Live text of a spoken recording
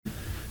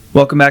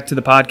Welcome back to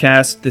the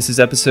podcast. This is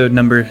episode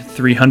number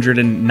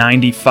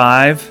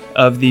 395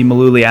 of the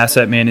Malooly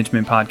Asset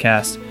Management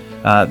Podcast.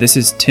 This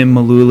is Tim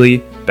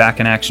Malooly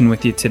back in action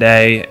with you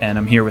today, and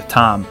I'm here with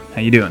Tom.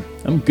 How you doing?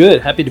 I'm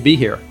good. Happy to be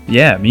here.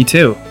 Yeah, me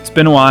too. It's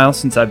been a while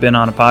since I've been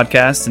on a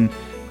podcast and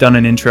done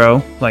an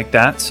intro like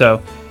that, so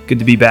good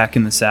to be back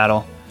in the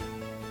saddle.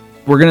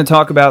 We're going to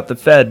talk about the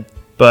Fed,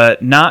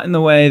 but not in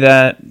the way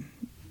that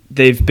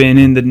they've been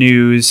in the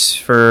news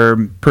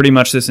for pretty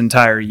much this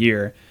entire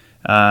year.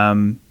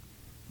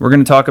 We're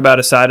going to talk about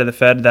a side of the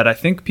Fed that I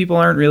think people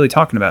aren't really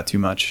talking about too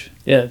much.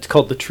 Yeah, it's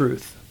called the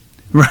truth.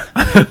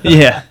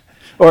 Yeah.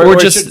 or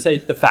just I should say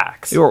the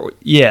facts. Or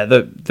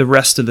the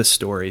rest of the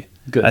story.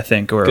 Good. I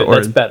think. Good.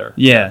 That's better.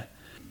 Yeah.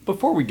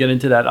 Before we get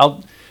into that,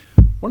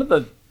 one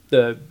of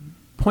the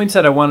points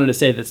that I wanted to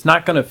say that's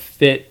not going to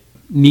fit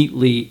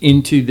neatly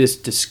into this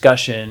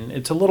discussion.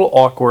 It's a little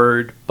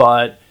awkward,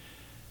 but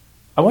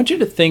I want you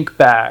to think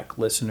back,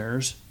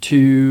 listeners,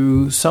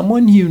 to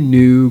someone you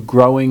knew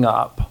growing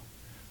up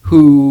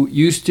who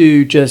used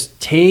to just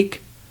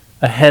take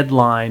a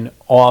headline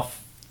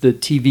off the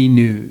TV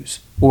news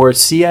or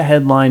see a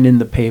headline in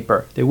the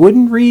paper. They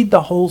wouldn't read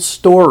the whole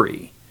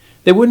story.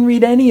 They wouldn't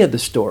read any of the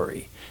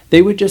story.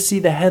 They would just see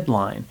the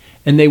headline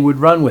and they would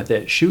run with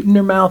it, shooting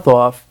their mouth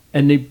off.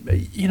 And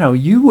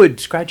you would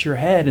scratch your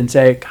head and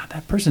say, God,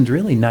 that person's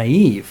really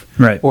naive,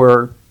 right?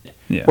 Or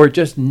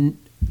just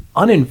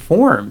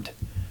uninformed.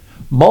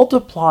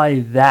 Multiply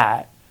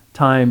that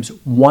times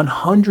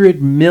 100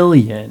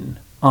 million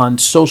on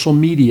social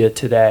media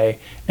today,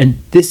 and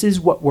this is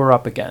what we're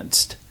up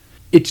against.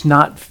 It's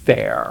not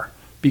fair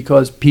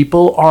because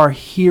people are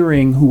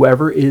hearing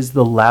whoever is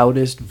the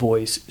loudest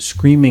voice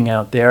screaming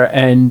out there,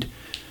 and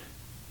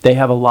they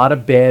have a lot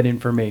of bad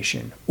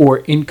information or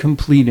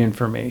incomplete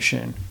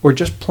information or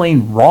just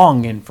plain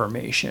wrong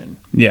information.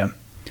 Yeah.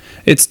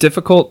 It's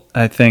difficult,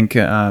 I think,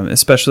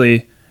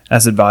 especially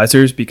as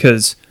advisors,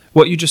 because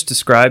what you just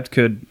described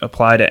could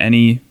apply to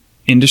any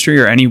industry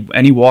or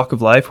any walk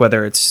of life,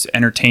 whether it's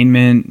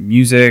entertainment,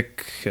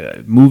 music,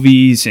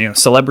 movies,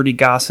 celebrity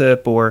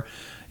gossip, or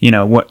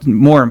what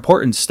more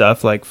important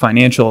stuff like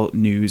financial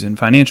news and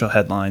financial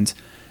headlines.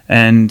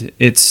 And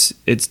it's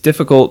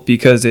difficult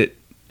because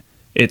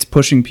it's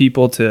pushing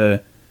people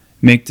to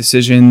make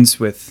decisions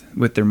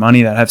with their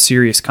money that have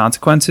serious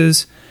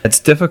consequences. It's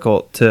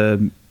difficult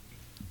to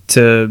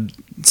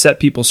set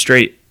people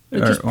straight.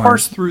 Just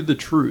parse through the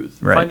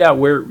truth. Right. Find out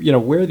where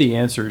the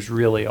answers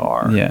really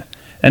are. Yeah.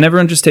 And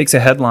everyone just takes a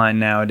headline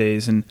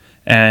nowadays and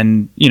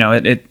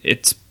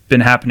it's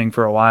been happening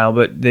for a while,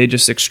 but they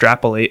just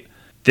extrapolate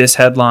this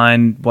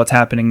headline, what's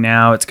happening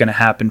now, it's going to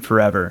happen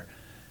forever.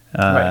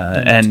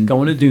 Right. And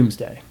going to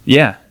doomsday.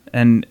 Yeah.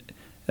 And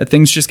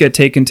things just get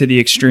taken to the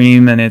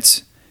extreme, and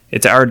it's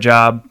our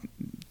job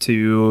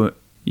to,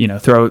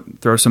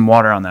 throw some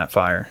water on that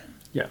fire.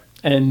 Yeah.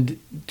 And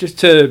just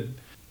to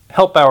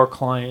help our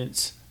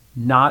clients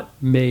not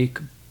make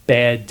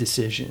bad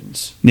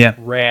decisions. Yeah.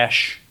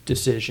 Rash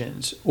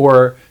decisions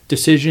or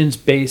decisions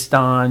based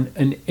on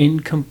an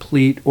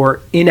incomplete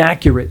or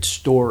inaccurate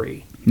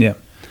story. Yeah.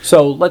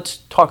 So let's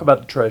talk about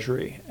the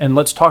Treasury, and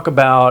let's talk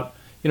about,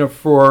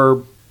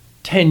 for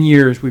 10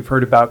 years we've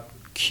heard about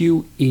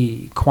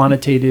QE,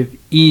 quantitative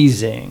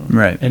easing.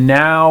 Right. And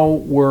now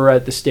we're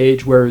at the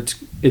stage where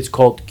it's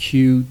called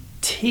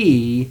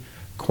QT,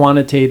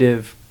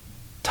 quantitative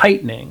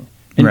tightening.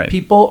 And right.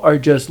 People are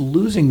just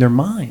losing their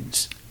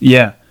minds.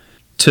 Yeah.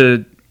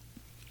 To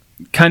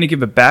kind of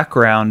give a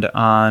background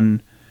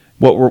on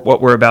what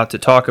we're about to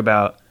talk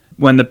about,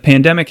 when the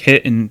pandemic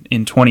hit in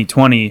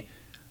 2020,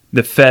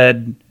 the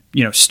Fed,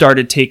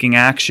 started taking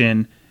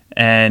action,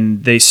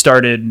 and they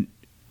started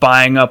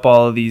buying up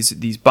all of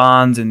these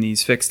bonds and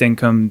these fixed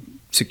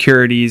income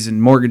securities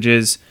and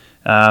mortgages.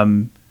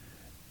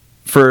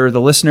 For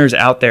the listeners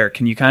out there,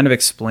 can you kind of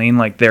explain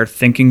their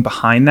thinking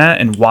behind that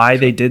and why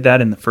they did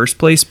that in the first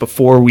place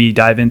before we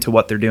dive into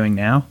what they're doing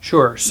now?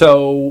 Sure.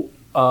 So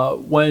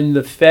when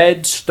the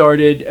Fed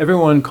started,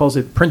 everyone calls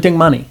it printing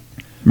money.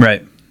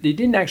 Right. They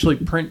didn't actually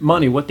print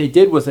money. What they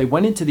did was they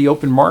went into the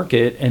open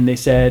market and they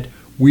said,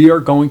 we are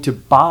going to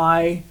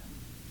buy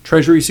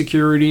Treasury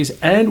securities,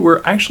 and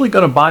we're actually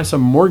going to buy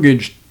some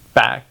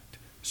mortgage-backed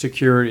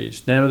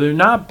securities. Now, they're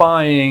not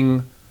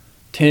buying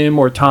Tim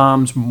or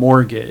Tom's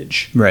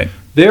mortgage. Right.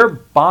 They're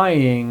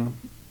buying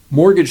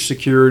mortgage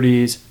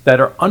securities that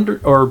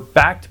are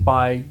backed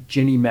by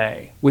Ginnie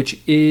Mae, which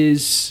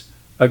is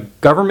a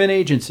government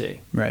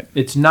agency. Right.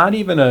 It's not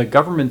even a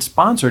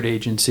government-sponsored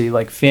agency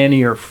like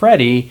Fannie or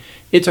Freddie.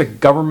 It's a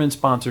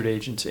government-sponsored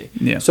agency.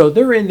 Yeah. So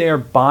they're in there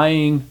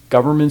buying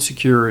government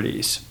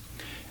securities.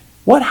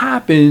 What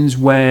happens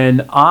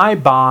when I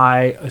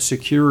buy a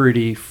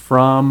security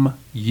from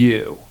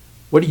you?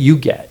 What do you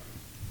get?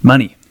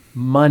 Money.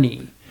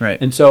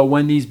 Right. And so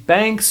when these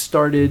banks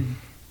started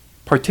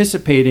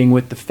participating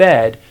with the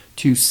Fed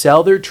to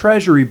sell their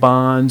Treasury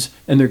bonds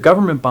and their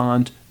government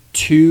bonds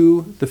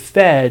to the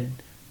Fed,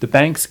 the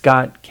banks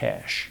got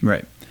cash.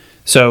 Right.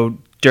 So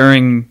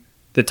during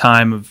the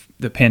time of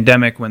the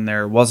pandemic, when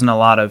there wasn't a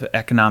lot of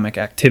economic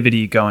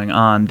activity going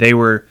on, they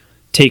were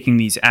taking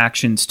these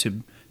actions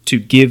to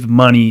give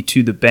money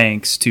to the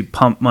banks, to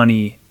pump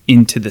money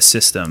into the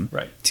system,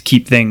 Right. to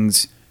keep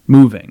things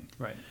moving.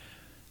 Right.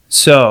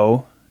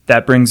 So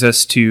that brings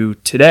us to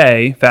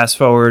today. Fast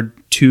forward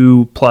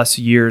 2+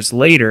 years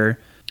later,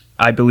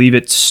 I believe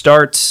it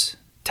starts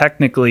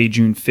technically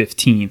June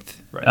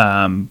 15th.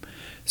 Right.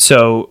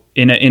 So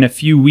in a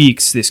few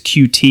weeks, this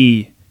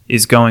QT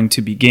is going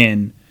to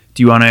begin.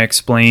 Do you want to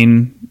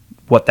explain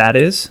what that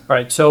is? All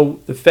right. So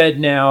the Fed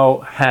now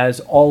has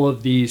all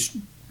of these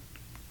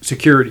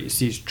securities,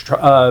 these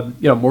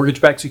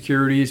mortgage-backed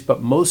securities,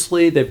 but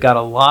mostly they've got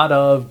a lot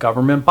of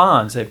government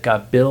bonds. They've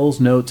got bills,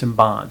 notes, and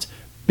bonds.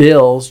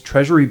 Bills,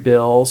 Treasury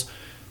bills,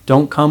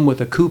 don't come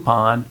with a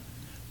coupon.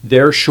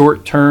 They're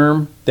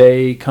short-term.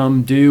 They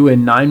come due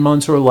in 9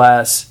 months or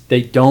less.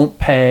 They don't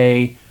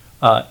pay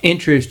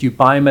interest. You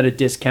buy them at a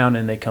discount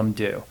and they come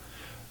due.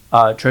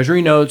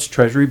 Treasury notes,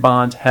 Treasury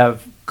bonds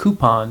have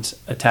coupons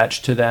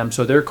attached to them,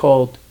 so they're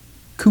called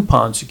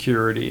coupon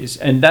securities,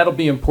 and that'll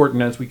be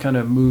important as we kind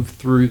of move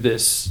through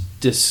this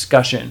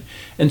discussion.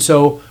 And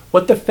so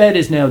what the Fed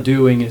is now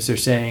doing is they're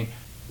saying,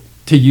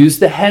 to use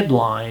the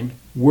headline,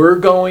 we're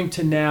going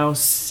to now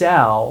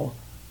sell,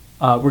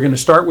 we're going to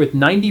start with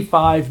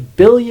 $95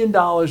 billion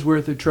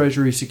worth of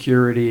Treasury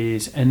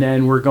securities, and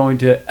then we're going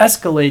to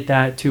escalate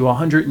that to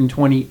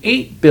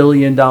 $128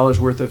 billion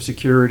worth of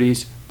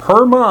securities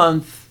per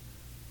month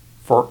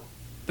for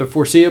the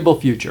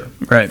foreseeable future,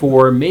 right,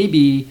 for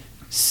maybe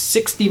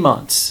 60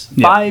 months,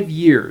 Yeah. 5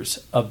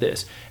 years of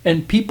this.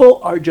 And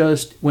people are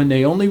just, when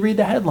they only read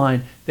the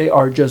headline, they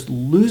are just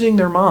losing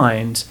their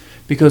minds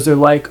because they're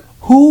like,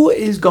 who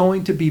is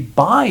going to be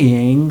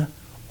buying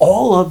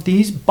all of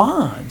these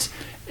bonds?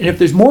 And if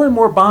there's more and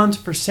more bonds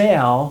for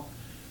sale,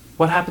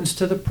 what happens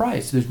to the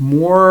price? There's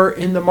more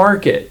in the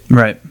market.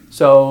 Right.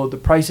 So the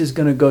price is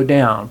going to go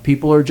down.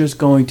 People are just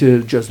going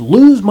to just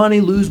lose money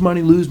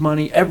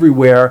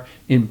everywhere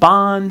in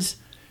bonds.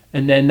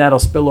 And then that'll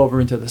spill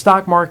over into the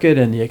stock market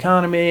and the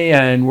economy,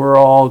 and we're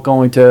all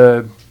going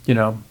to,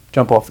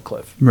 jump off the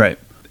cliff. Right.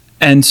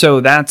 And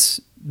so that's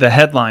the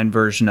headline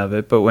version of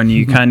it. But when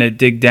you kind of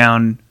dig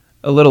down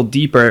a little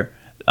deeper,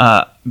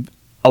 a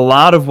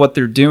lot of what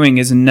they're doing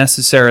isn't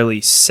necessarily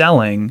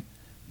selling.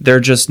 They're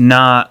just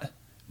not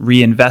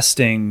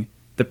reinvesting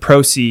the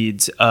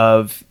proceeds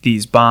of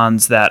these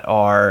bonds that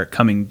are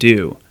coming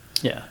due.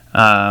 Yeah.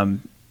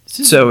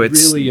 So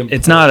it's really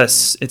it's not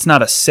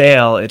a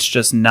sale. It's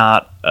just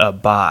not a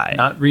buy.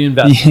 Not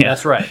reinvesting. Yeah.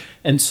 That's right.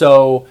 And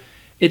so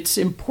it's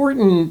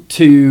important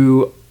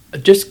to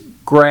just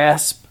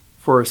grasp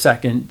for a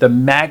second the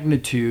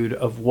magnitude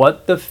of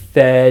what's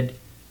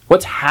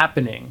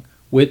happening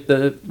with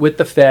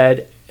the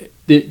Fed,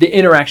 the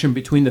interaction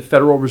between the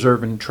Federal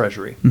Reserve and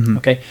Treasury. Mm-hmm.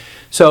 Okay,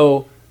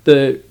 so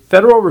the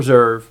Federal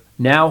Reserve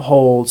now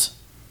holds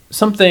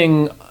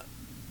something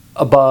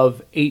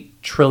above $8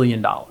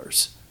 trillion.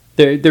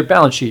 Their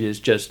balance sheet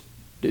is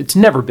it's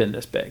never been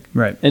this big.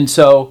 Right. And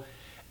so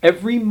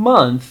every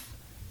month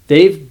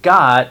they've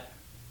got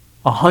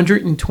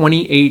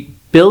 $128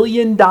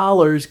 billion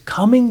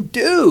coming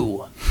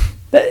due.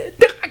 That's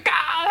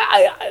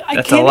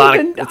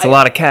a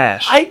lot of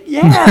cash.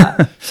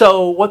 Yeah.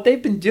 So what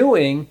they've been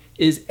doing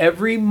is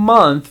every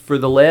month for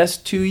the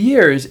last 2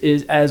 years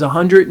is as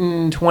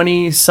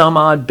 120 some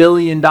odd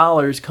billion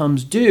dollars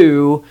comes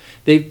due,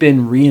 they've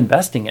been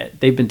reinvesting it.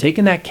 They've been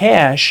taking that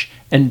cash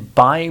and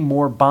buying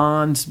more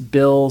bonds,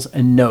 bills,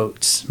 and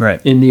notes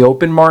in the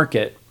open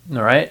market.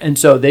 All right. And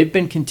so they've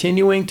been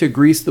continuing to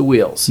grease the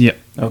wheels. Yeah.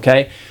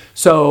 Okay.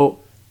 So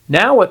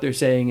now what they're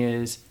saying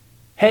is,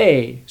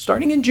 hey,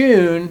 starting in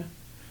June,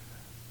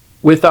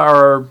 with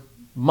our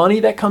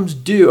money that comes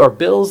due, our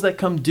bills that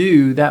come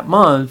due that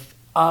month,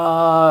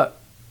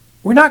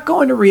 we're not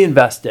going to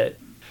reinvest it.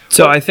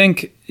 So I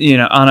think,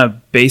 on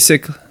a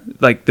basic,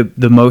 like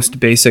the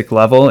most basic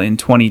level in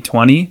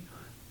 2020,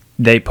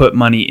 they put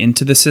money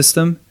into the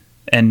system.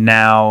 And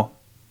now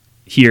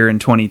here in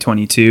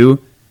 2022,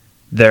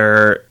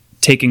 they're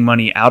taking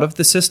money out of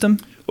the system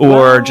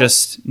or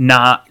just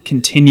not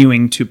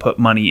continuing to put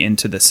money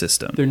into the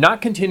system. They're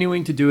not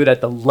continuing to do it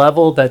at the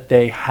level that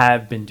they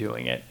have been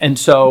doing it. And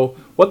so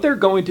what they're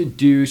going to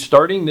do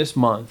starting this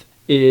month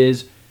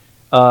is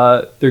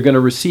they're going to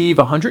receive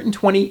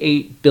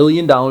 $128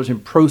 billion in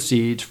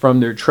proceeds from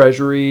their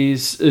treasury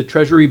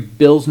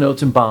bills,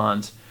 notes, and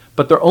bonds,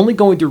 but they're only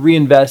going to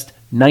reinvest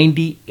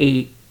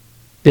 $98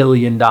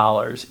 billion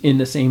in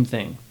the same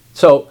thing.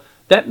 So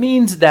that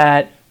means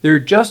that they're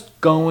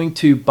just going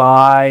to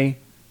buy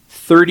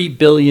 $30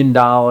 billion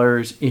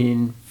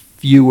in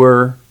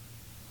fewer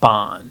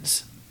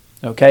bonds.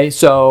 Okay,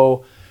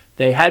 so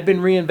they had been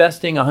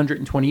reinvesting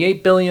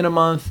 $128 billion a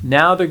month.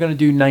 Now they're going to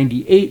do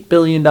 $98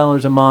 billion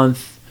a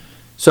month.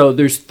 So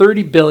there's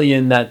 $30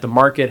 billion that the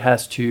market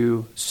has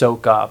to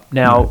soak up.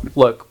 Now,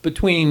 look,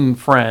 between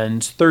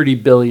friends,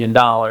 $30 billion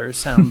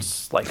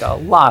sounds like a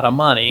lot of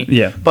money.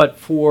 Yeah. But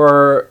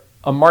for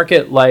a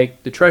market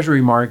like the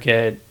Treasury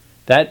market,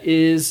 that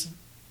is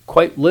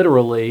quite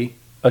literally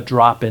a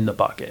drop in the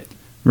bucket.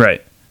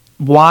 Right.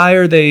 Why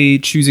are they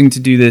choosing to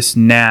do this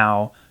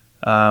now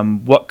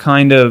What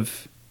kind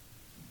of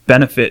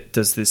benefit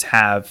does this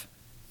have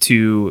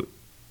to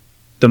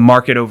the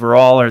market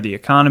overall or the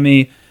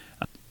economy?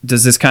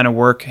 Does this kind of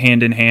work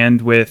hand in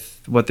hand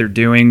with what they're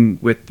doing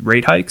with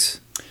rate hikes?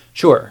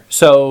 Sure.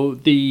 So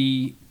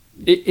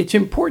it's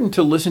important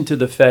to listen to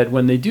the Fed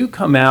when they do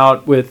come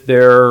out with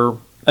their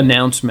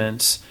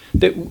announcements.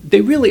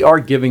 They really are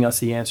giving us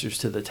the answers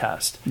to the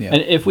test. Yeah.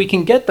 And if we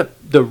can get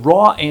the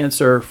raw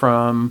answer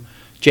from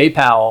Jay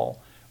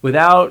Powell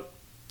without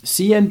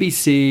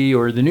CNBC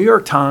or the New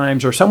York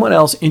Times or someone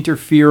else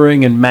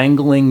interfering and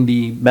mangling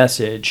the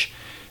message,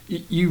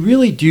 you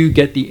really do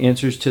get the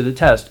answers to the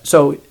test.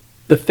 So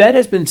the Fed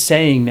has been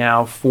saying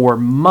now for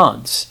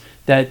months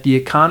that the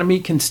economy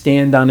can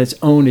stand on its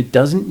own. It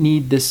doesn't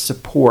need this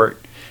support.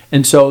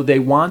 And so they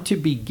want to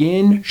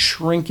begin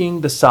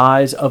shrinking the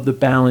size of the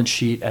balance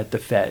sheet at the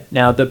Fed.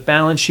 Now, the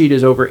balance sheet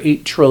is over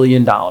 $8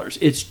 trillion.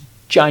 It's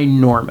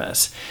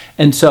ginormous.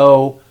 And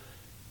so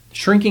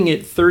shrinking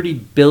it $30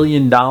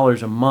 billion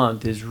a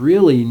month is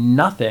really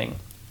nothing.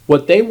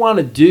 What they want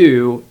to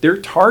do, their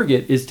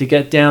target is to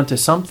get down to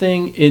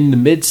something in the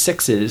mid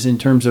sixes in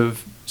terms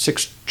of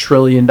 $6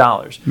 trillion.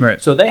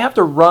 Right. So they have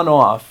to run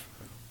off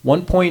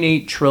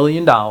 $1.8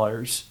 trillion,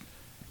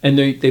 and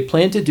they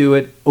plan to do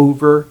it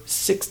over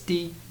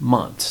 60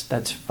 months.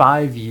 That's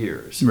 5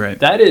 years. Right.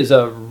 That is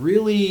a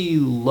really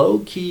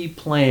low-key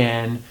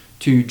plan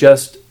to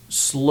just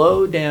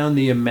slow down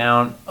the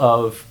amount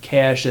of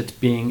cash that's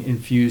being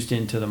infused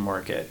into the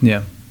market.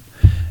 Yeah.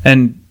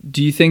 And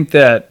do you think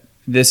that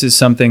this is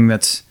something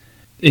that's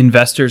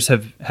investors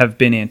have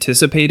been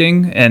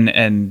anticipating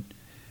and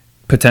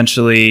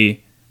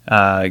potentially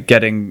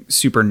getting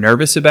super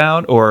nervous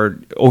about or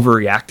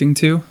overreacting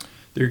to?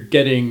 They're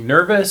getting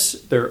nervous,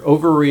 they're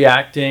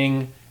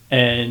overreacting,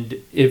 and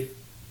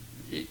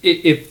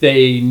if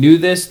they knew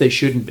this, they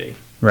shouldn't be.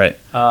 Right.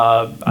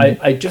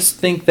 I just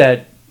think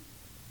that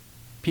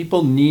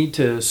people need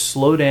to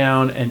slow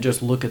down and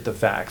just look at the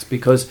facts,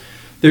 because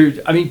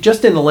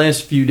just in the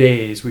last few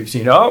days, we've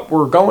seen,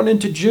 we're going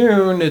into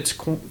June, it's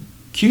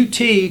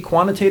QT,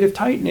 quantitative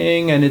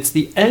tightening, and it's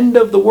the end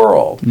of the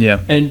world.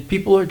 Yeah. And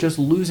people are just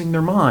losing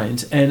their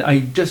minds, and I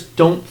just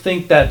don't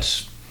think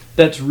that's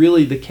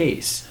really the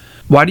case.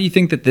 Why do you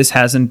think that this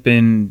hasn't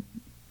been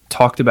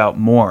talked about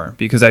more?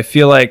 Because I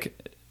feel like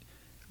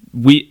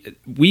we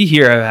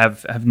here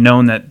have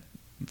known that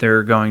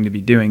they're going to be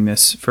doing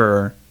this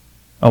for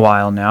a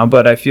while now,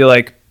 but I feel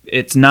like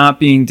it's not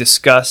being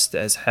discussed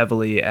as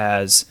heavily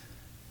as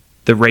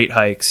the rate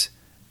hikes,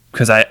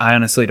 because I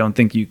honestly don't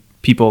think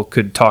people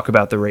could talk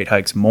about the rate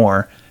hikes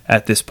more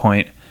at this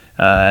point.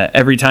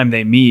 Every time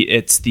they meet,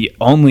 it's the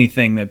only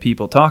thing that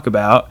people talk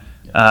about.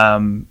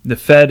 The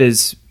Fed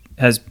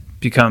has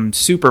become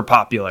super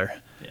popular.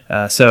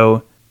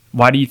 So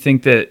why do you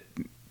think that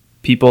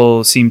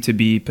people seem to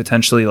be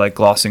potentially like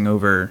glossing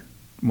over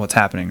what's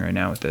happening right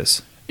now with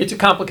this? It's a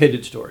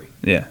complicated story.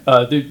 Yeah.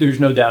 There's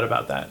no doubt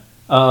about that.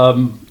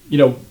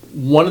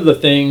 One of the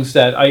things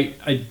that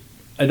I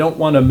don't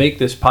want to make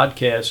this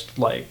podcast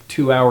like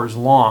 2 hours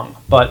long,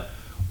 but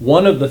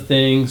one of the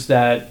things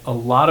that a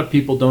lot of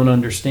people don't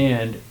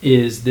understand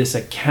is this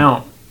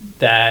account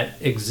that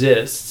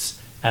exists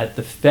at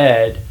the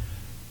Fed.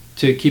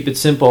 To keep it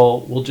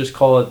simple, we'll just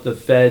call it the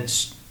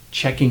Fed's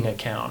checking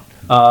account.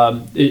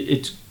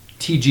 It's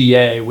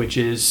TGA, which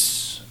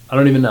is, I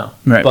don't even know.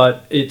 Right.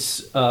 But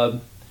it's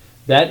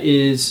that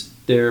is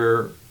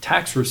their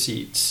tax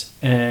receipts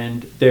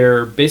and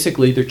their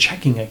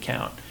checking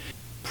account.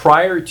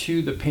 Prior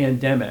to the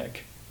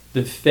pandemic,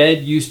 the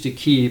Fed used to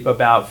keep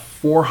about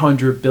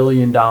 $400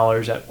 billion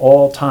at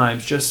all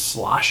times just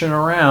sloshing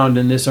around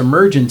in this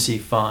emergency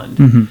fund.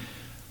 Mm-hmm.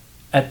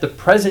 At the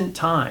present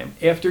time,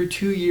 after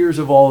 2 years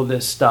of all of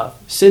this stuff,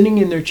 sitting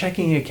in their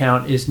checking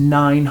account is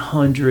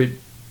 $900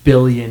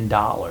 billion.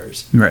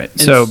 Right.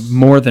 And so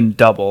more than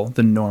double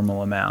the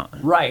normal amount.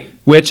 Right.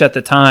 Which at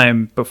the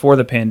time, before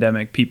the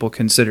pandemic, people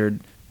considered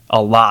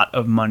a lot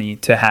of money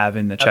to have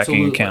in the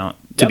checking account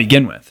to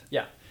begin with.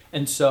 Yeah.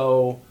 And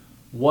so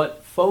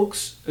what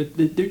folks,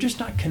 they're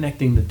just not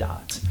connecting the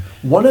dots.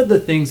 One of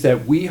the things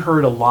that we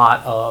heard a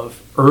lot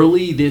of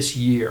early this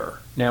year,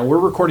 now we're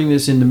recording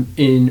this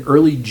in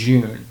early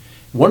June.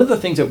 One of the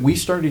things that we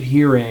started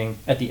hearing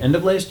at the end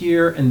of last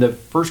year and the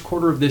first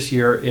quarter of this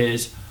year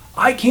is,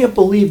 I can't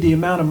believe the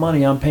amount of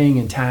money I'm paying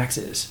in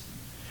taxes.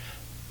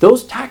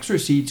 Those tax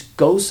receipts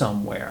go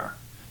somewhere.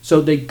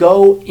 So they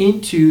go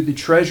into the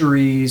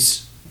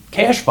Treasury's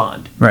cash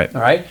fund. Right.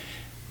 All right.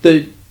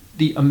 The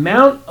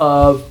amount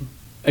of,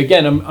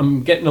 again,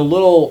 I'm getting a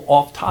little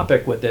off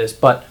topic with this,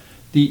 but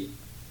the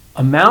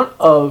amount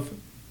of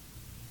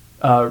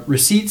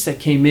receipts that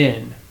came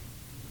in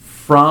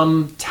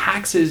from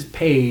taxes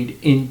paid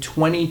in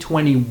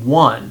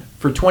 2021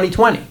 for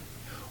 2020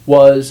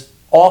 was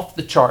off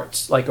the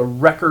charts, like a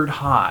record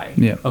high.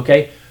 Yeah.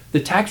 Okay. The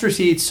tax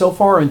receipts so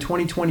far in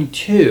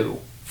 2022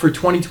 for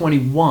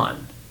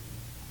 2021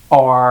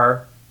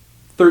 are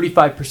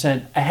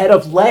 35% ahead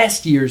of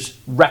last year's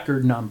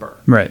record number.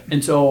 Right.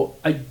 And so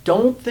I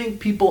don't think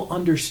people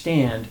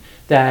understand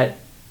that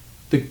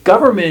the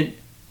government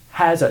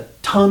has a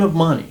ton of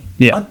money.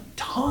 Yeah. A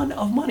ton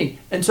of money.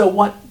 And so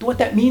what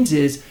that means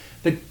is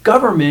the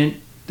government,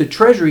 the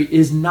Treasury,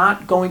 is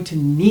not going to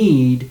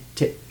need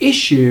to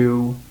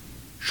issue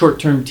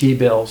short-term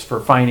T-bills for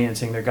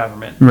financing their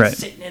government. Right.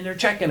 It's sitting in their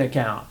checking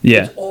account.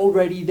 Yeah. It's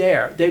already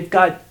there. They've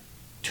got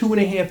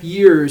 2.5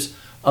 years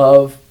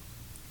of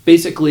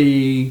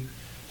basically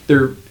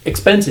their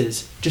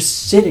expenses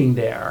just sitting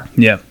there,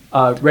 Yeah.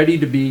 ready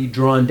to be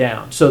drawn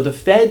down. So the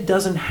Fed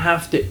doesn't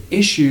have to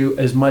issue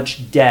as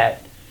much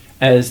debt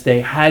as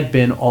they had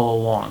been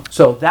all along.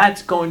 So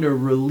that's going to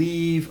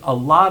relieve a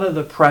lot of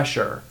the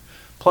pressure.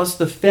 Plus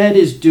the Fed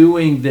is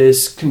doing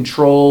this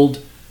controlled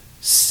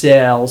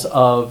sales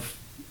of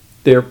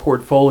their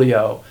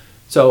portfolio.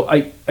 So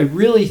I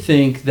really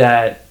think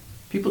that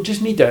people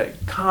just need to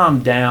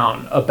calm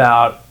down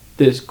about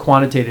this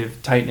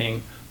quantitative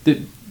tightening.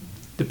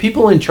 The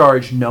people in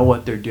charge know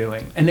what they're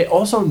doing. And they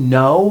also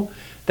know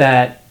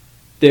that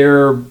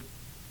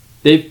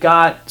they've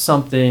got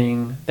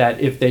something that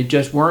if they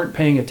just weren't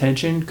paying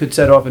attention could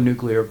set off a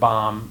nuclear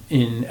bomb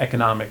in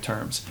economic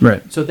terms.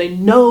 Right. So they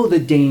know the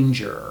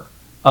danger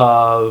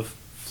of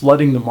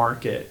flooding the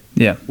market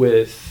Yeah.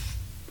 with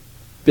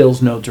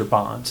bills, notes, or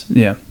bonds.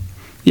 Yeah.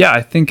 Yeah,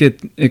 I think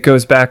it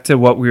goes back to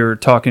what we were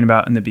talking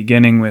about in the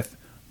beginning with,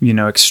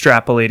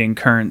 extrapolating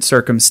current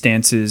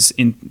circumstances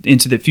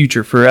into the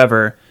future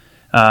forever.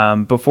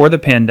 Before the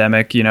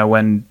pandemic,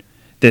 when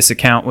this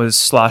account was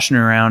sloshing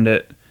around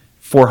at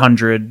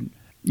 400,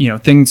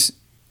 things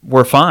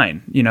were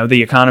fine.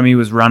 The economy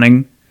was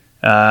running.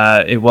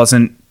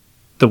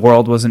 The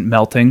world wasn't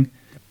melting.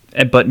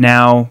 But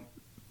now,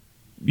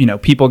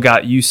 people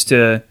got used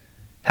to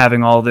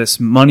having all this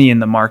money in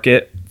the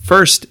market.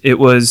 First, it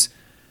was,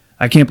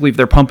 I can't believe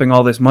they're pumping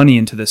all this money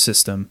into the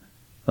system.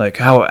 Like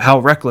how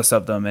reckless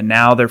of them. And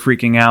now they're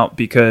freaking out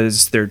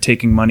because they're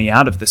taking money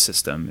out of the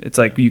system. It's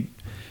like,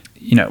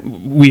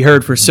 we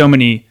heard for so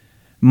many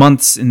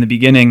months in the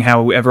beginning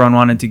how everyone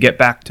wanted to get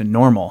back to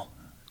normal,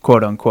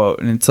 quote unquote.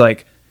 And it's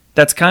like,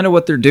 that's kind of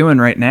what they're doing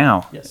right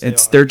now.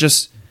 Yes, they're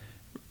just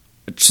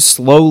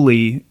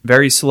slowly,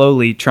 very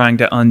slowly trying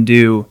to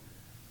undo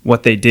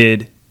what they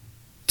did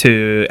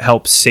to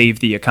help save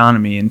the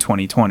economy in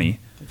 2020.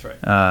 That's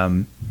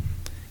right.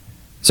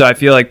 So I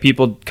feel like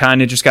people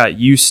kind of just got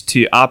used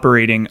to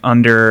operating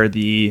under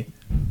the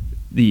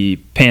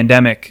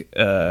pandemic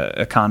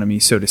economy,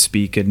 so to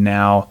speak, and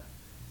now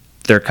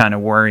they're kind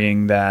of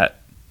worrying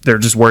that they're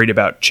just worried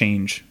about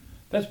change.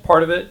 That's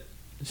part of it.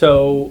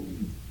 So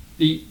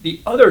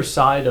the other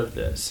side of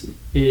this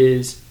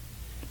is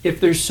if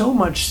there's so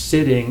much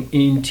sitting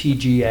in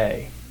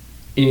TGA,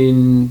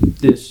 in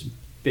this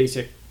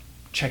basic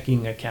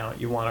checking account,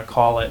 you want to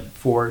call it,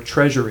 for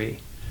Treasury,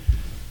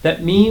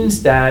 that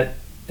means that,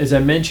 as I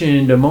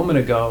mentioned a moment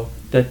ago,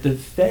 that the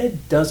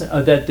Fed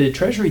doesn't, that the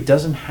Treasury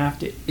doesn't have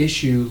to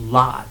issue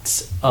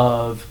lots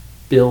of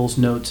bills,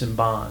 notes, and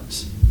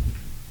bonds.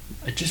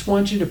 I just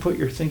want you to put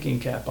your thinking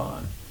cap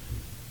on.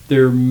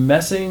 They're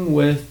messing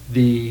with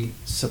the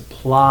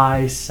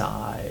supply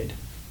side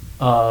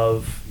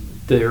of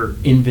their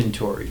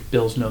inventory,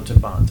 bills, notes,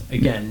 and bonds.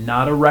 Again,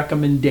 not a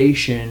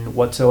recommendation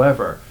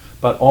whatsoever,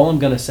 but all I'm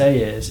going to say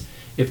is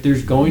if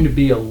there's going to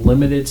be a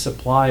limited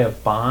supply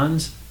of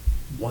bonds,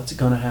 what's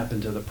going to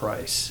happen to the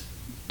price?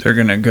 They're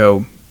going to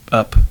go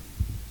up.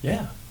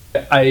 Yeah.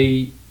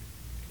 I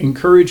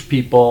encourage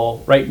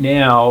people right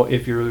now,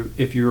 if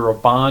you're a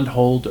bond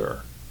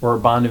holder or a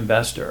bond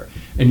investor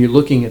and you're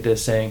looking at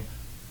this saying,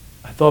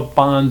 I thought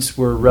bonds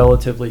were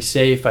relatively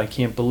safe. I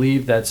can't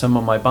believe that some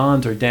of my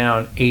bonds are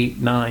down 8,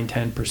 9,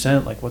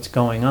 10%. Like, what's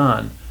going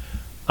on?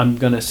 I'm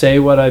going to say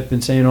what I've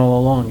been saying all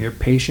along. Your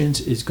patience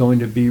is going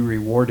to be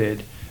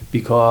rewarded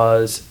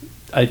because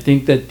I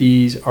think that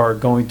these are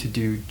going to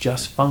do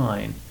just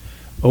fine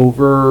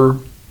over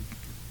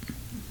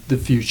the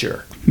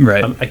future.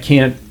 Right. I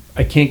can't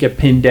get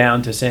pinned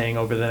down to saying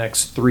over the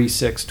next 3,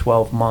 6,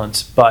 12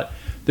 months, but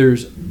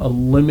there's a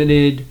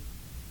limited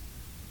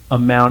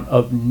amount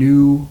of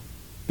new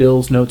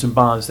bills, notes, and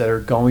bonds that are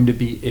going to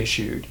be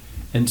issued.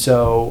 And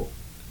so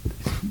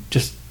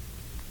just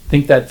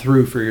think that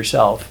through for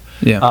yourself.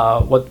 Yeah.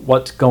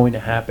 What's going to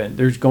happen?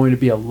 There's going to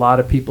be a lot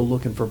of people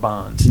looking for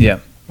bonds. Yeah.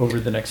 Over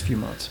the next few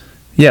months.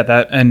 Yeah,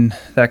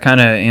 that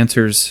kind of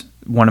answers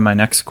one of my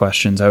next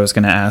questions. I was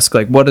going to ask,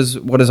 like, what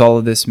does all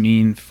of this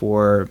mean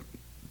for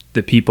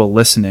the people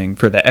listening,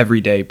 for the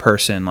everyday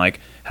person? Like,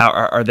 how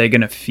are they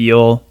going to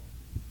feel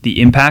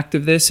the impact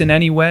of this in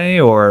any way,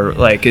 or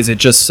like, is it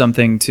just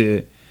something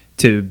to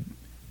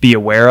be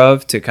aware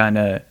of, to kind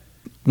of,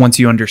 once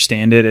you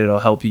understand it, it'll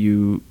help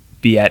you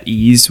be at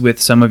ease with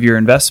some of your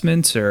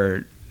investments,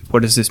 or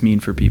what does this mean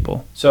for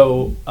people?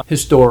 So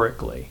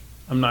historically,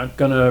 I'm not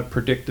going to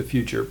predict the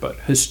future, but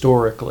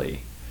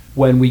historically,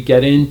 when we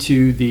get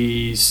into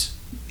these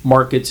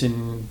markets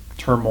in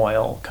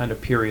turmoil kind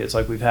of periods,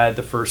 like we've had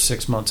the first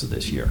 6 months of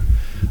this year,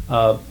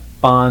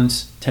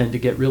 bonds tend to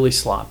get really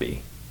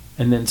sloppy,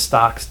 and then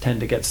stocks tend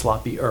to get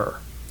sloppier.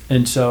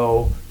 And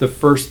so the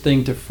first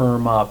thing to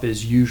firm up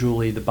is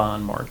usually the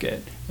bond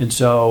market. And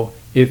so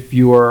if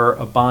you're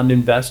a bond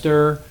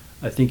investor,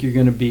 I think you're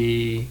going to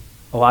be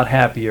a lot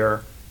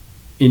happier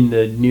in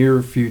the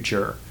near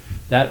future.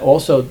 That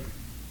also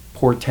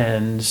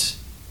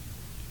portends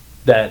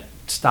that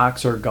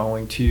stocks are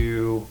going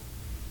to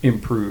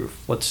improve.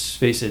 Let's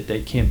face it,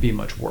 they can't be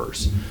much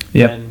worse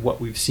than what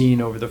we've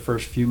seen over the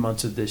first few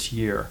months of this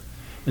year.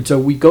 And so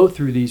we go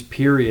through these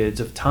periods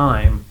of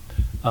time.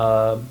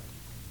 I'm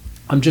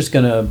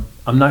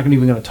not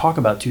even going to talk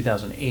about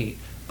 2008,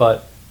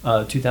 but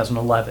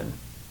 2011.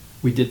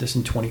 We did this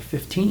in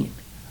 2015.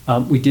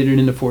 We did it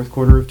in the fourth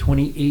quarter of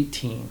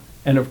 2018.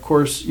 And of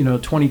course,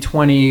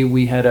 2020,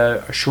 we had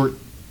a short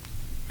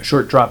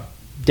drop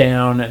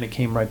down and it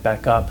came right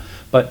back up.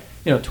 But,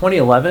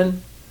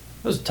 2011,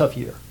 it was a tough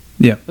year.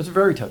 Yeah. It was a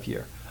very tough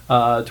year.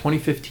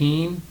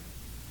 2015,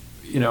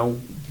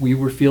 we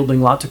were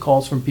fielding lots of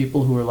calls from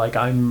people who were like,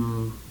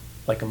 I'm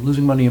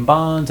losing money in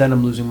bonds and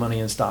I'm losing money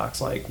in stocks.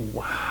 Like,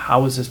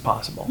 how is this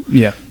possible?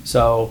 Yeah.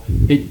 So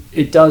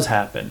it does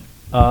happen.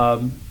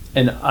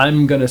 And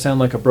I'm going to sound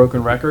like a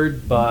broken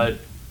record, but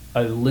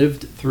I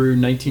lived through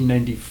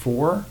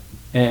 1994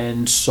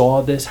 and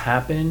saw this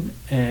happen.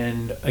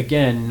 And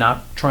again,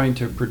 not trying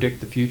to predict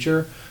the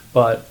future,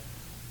 but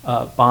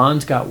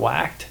bonds got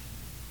whacked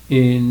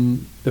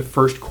in the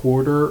first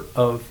quarter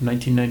of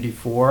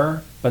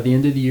 1994. By the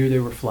end of the year, they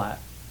were flat.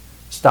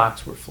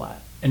 Stocks were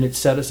flat. And it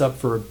set us up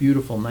for a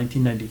beautiful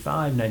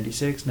 1995,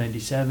 96,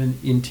 97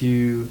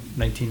 into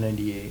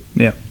 1998.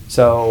 Yeah.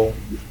 So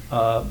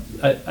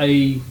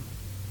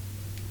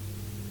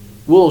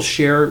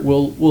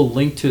we'll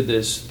link to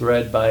this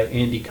thread by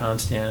Andy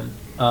Constant.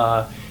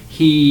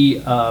 He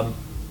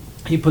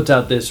puts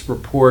out this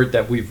report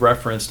that we've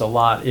referenced a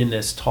lot in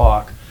this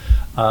talk.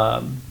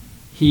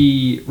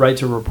 He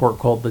writes a report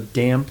called the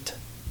Damped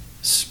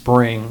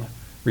Spring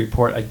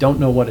Report. I don't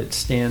know what it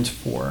stands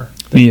for.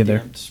 Me either.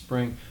 Damped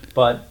Spring,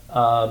 but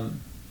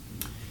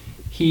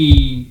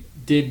he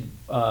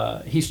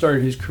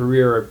started his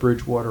career at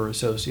Bridgewater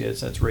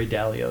Associates. That's Ray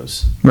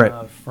Dalio's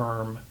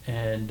firm,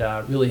 and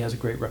really has a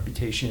great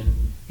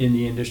reputation in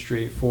the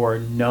industry for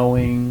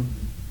knowing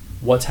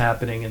what's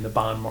happening in the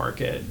bond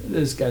market.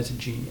 This guy's a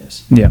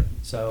genius. Yeah.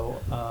 So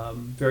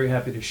very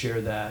happy to share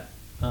that.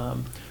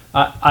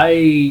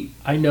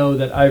 I know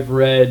that I've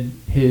read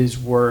his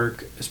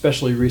work,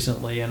 especially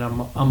recently, and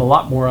I'm a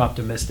lot more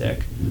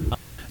optimistic.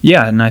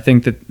 Yeah, and I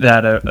think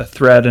that a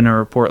thread in a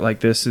report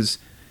like this is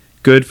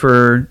good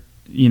for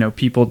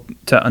people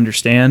to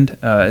understand,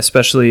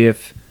 especially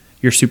if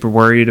you're super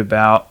worried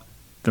about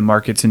the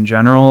markets in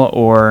general,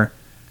 or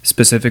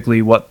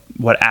specifically what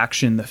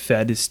action the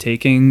Fed is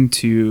taking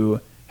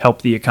to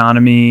help the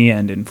economy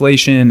and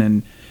inflation,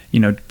 and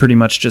pretty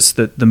much just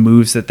the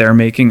moves that they're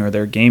making or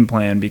their game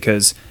plan.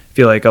 Because I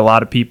feel like a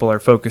lot of people are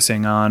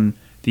focusing on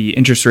the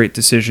interest rate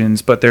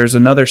decisions, but there's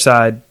another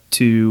side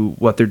to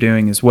what they're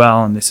doing as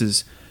well, and this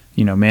is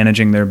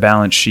managing their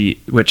balance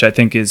sheet, which I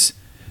think is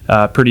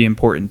pretty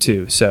important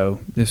too. So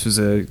this was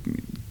a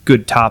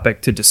good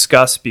topic to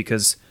discuss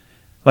because,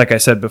 like I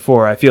said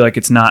before, I feel like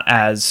it's not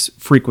as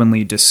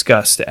frequently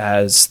discussed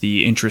as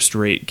the interest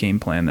rate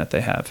game plan that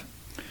they have.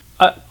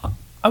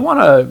 I want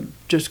to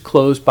just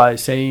close by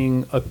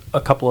saying a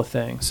couple of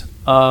things.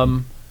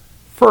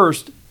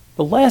 First,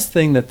 the last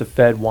thing that the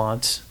Fed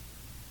wants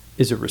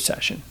is a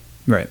recession.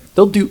 Right.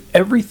 They'll do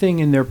everything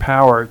in their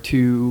power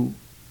to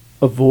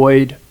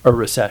avoid a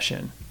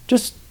recession.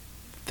 Just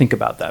think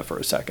about that for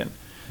a second.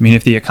 I mean,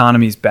 if the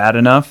economy's bad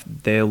enough,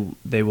 they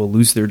will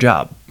lose their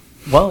job.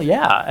 Well,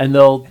 yeah, and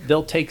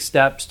they'll take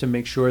steps to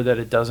make sure that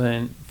it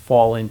doesn't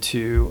fall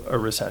into a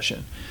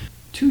recession.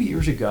 2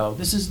 years ago,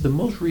 this is the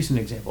most recent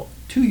example.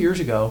 2 years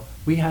ago,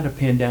 we had a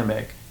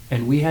pandemic,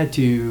 and we had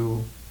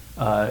to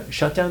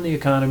shut down the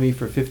economy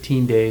for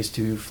 15 days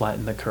to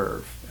flatten the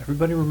curve.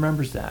 Everybody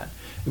remembers that.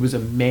 It was a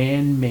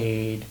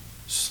man-made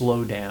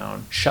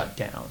shutdown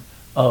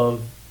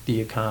of the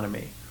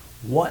economy.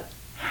 What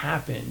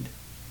happened?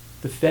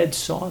 The Fed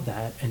saw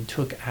that and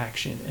took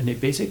action, and they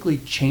basically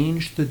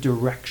changed the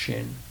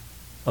direction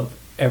of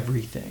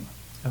everything.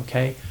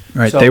 Okay?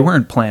 Right. So, they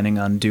weren't planning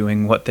on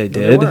doing what they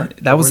did.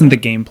 That wasn't the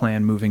game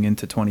plan moving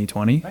into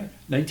 2020. Right.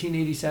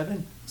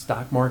 1987,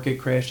 stock market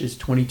crashes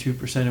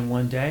 22% in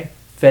one day.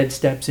 Fed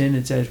steps in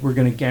and says, we're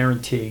going to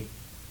guarantee,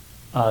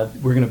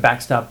 we're going to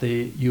backstop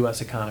the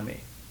U.S. economy.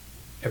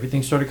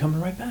 Everything started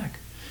coming right back.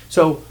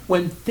 So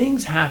when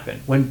things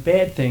happen, when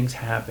bad things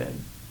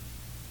happen,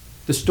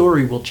 the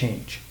story will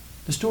change.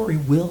 The story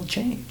will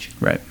change.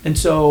 Right. And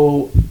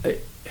so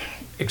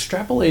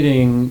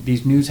extrapolating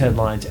these news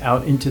headlines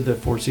out into the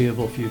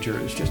foreseeable future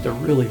is just a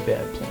really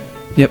bad plan.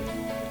 Yep.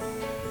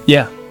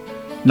 Yeah.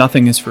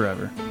 Nothing is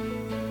forever.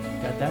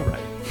 Got that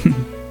right.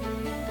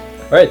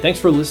 All right. Thanks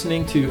for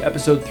listening to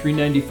episode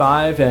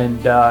 395.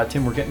 And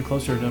Tim, we're getting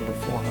closer to number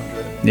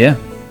 400. Yeah.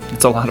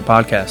 It's a lot of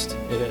podcast.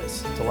 It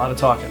is. It's a lot of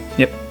talking.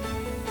 Yep.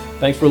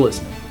 Thanks for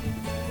listening.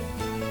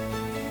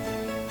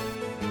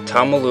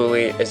 Tom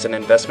Mullooly is an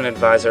investment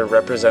advisor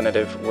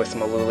representative with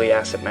Mullooly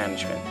Asset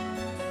Management.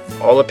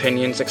 All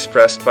opinions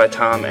expressed by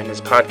Tom and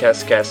his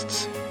podcast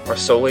guests are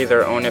solely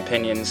their own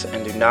opinions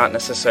and do not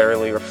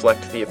necessarily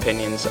reflect the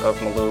opinions of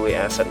Mullooly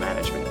Asset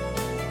Management.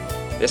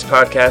 This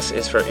podcast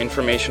is for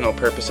informational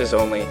purposes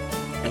only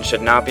and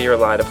should not be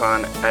relied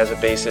upon as a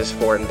basis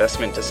for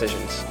investment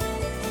decisions.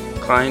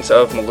 Clients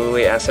of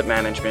Mullooly Asset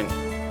Management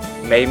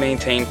may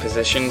maintain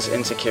positions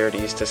in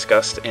securities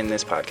discussed in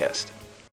this podcast.